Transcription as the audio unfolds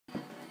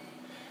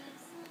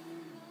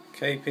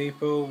Okay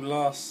people,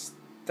 last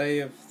day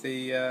of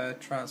the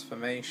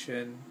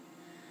transformation,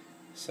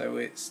 so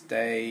it's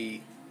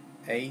day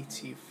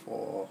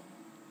 84.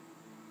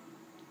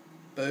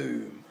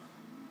 Boom.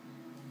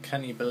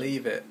 Can you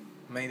believe it?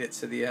 Made it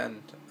to the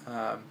end.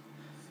 I'm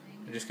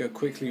just going to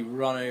quickly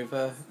run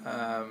over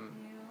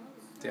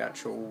the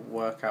actual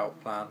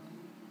workout plan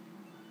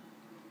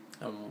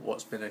and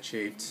what's been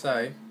achieved.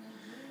 So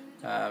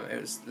it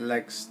was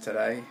legs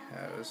today.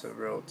 It was a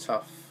real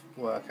tough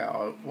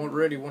workout. I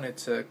really wanted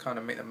to kind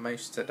of make the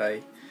most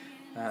today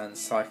and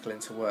cycle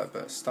into work,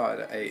 but it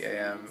started at 8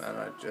 AM and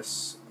I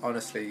just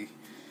honestly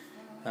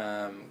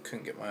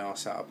couldn't get my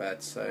arse out of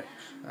bed, so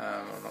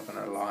I'm not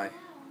going to lie, a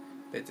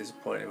bit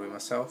disappointed with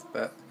myself,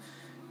 but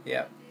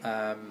yeah,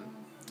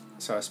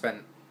 so I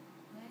spent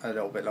a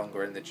little bit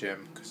longer in the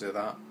gym because of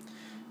that.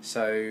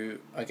 So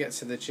I get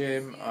to the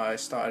gym, I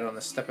started on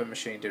the stepper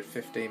machine, did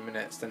 15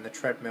 minutes, then the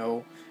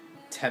treadmill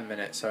 10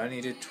 minutes, so I only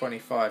did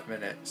 25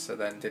 minutes, so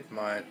then did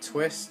my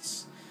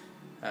twists,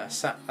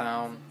 sat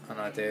down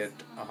and I did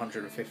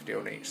 150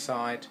 on each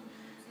side,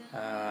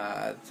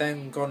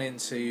 then gone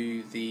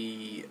into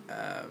the,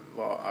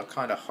 I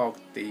kind of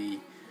hogged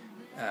the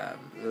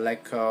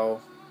leg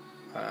curl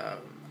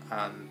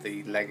and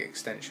the leg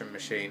extension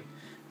machine.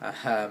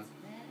 You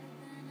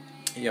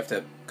have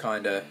to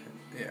kind of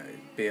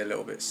be a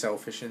little bit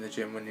selfish in the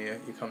gym when you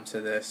come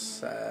to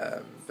this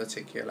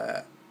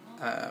particular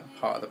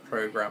part of the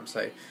program.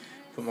 So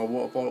put my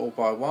water bottle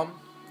by one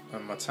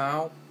and my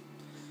towel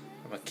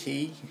and my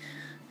key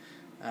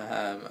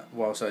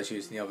whilst I was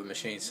using the other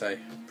machine, so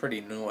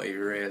pretty naughty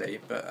really,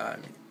 but I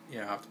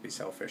have to be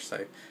selfish, so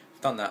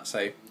I've done that.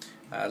 So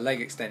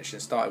leg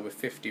extension started with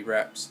 50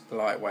 reps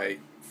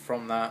lightweight,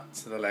 from that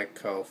to the leg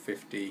curl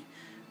 50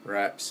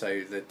 reps,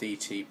 so the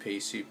DTP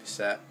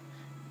Superset,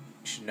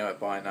 you should know it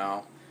by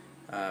now.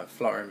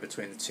 Fluttering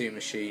between the two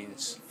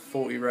machines,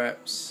 40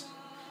 reps,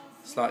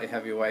 slightly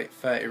heavier weight,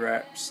 30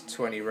 reps,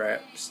 20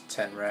 reps,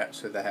 10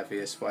 reps with the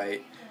heaviest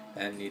weight,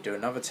 and you do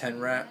another 10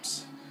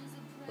 reps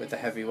with the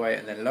heavy weight,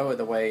 and then lower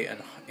the weight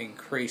and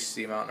increase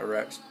the amount of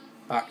reps,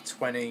 back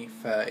 20,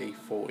 30,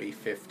 40,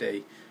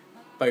 50,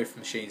 both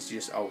machines, you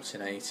just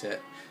alternate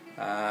it.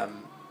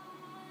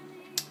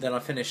 Then I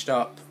finished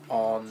up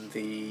on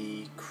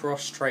the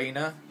cross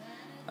trainer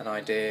and I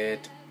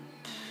did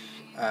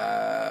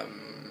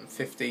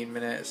 15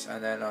 minutes,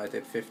 and then I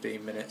did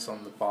 15 minutes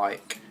on the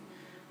bike.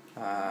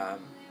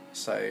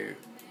 So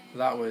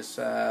that was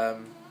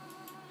the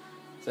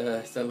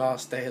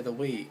last day of the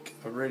week.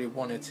 I really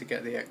wanted to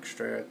get the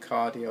extra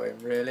cardio in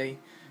really,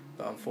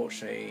 but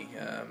unfortunately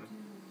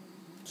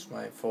it's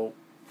my own fault.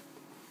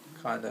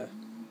 Kind of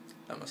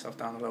let myself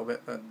down a little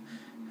bit, but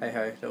hey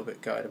ho, a little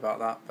bit gutted about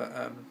that.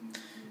 But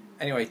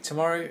anyway,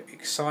 tomorrow,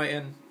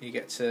 exciting. You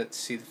get to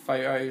see the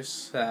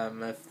photos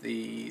of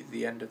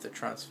the end of the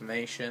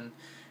transformation.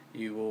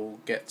 You will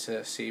get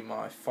to see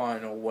my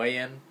final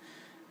weigh-in,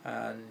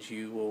 and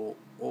you will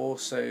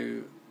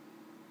also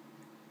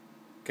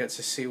get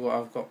to see what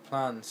I've got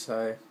planned.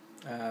 So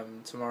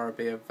tomorrow will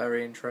be a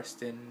very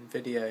interesting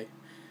video.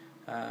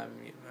 I'm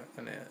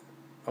gonna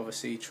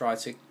obviously try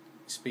to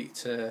speak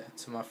to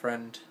my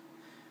friend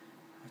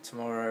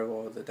tomorrow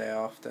or the day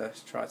after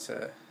to try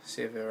to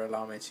see if he'll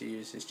allow me to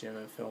use his gym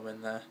and film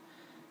in there.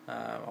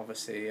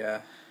 Obviously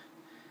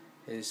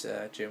his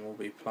gym will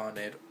be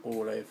planted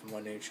all over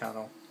my new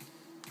channel.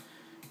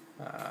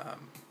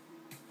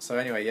 So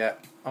anyway, yeah,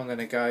 I'm going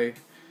to go.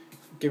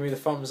 Give me the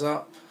thumbs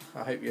up.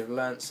 I hope you've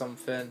learnt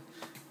something.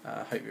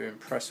 I hope you're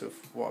impressed with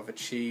what I've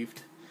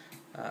achieved.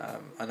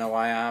 I know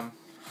I am.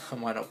 I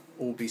might not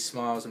all be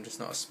smiles, I'm just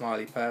not a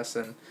smiley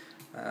person.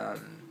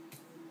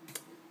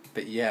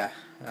 But yeah,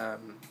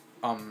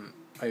 I'm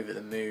over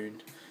the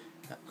moon.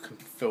 I can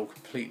feel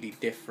completely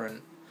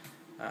different.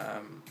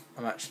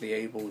 I'm actually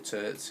able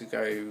to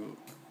go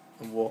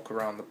and walk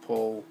around the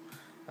pool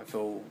and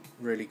feel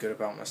really good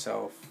about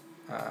myself.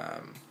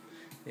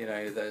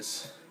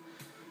 There's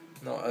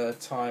not a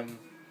time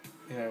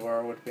where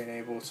I would have been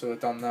able to have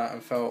done that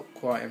and felt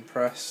quite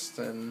impressed,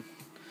 and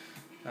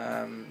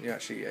you're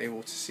actually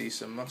able to see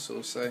some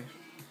muscles. So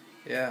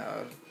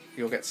yeah,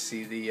 you'll get to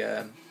see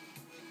the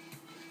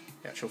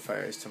actual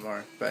photos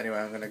tomorrow. But anyway,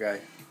 I'm going to go.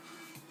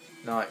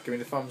 Night, give me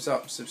the thumbs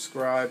up,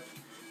 subscribe.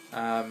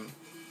 Yeah,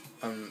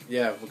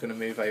 we're going to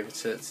move over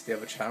to the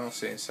other channel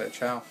soon, so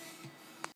ciao.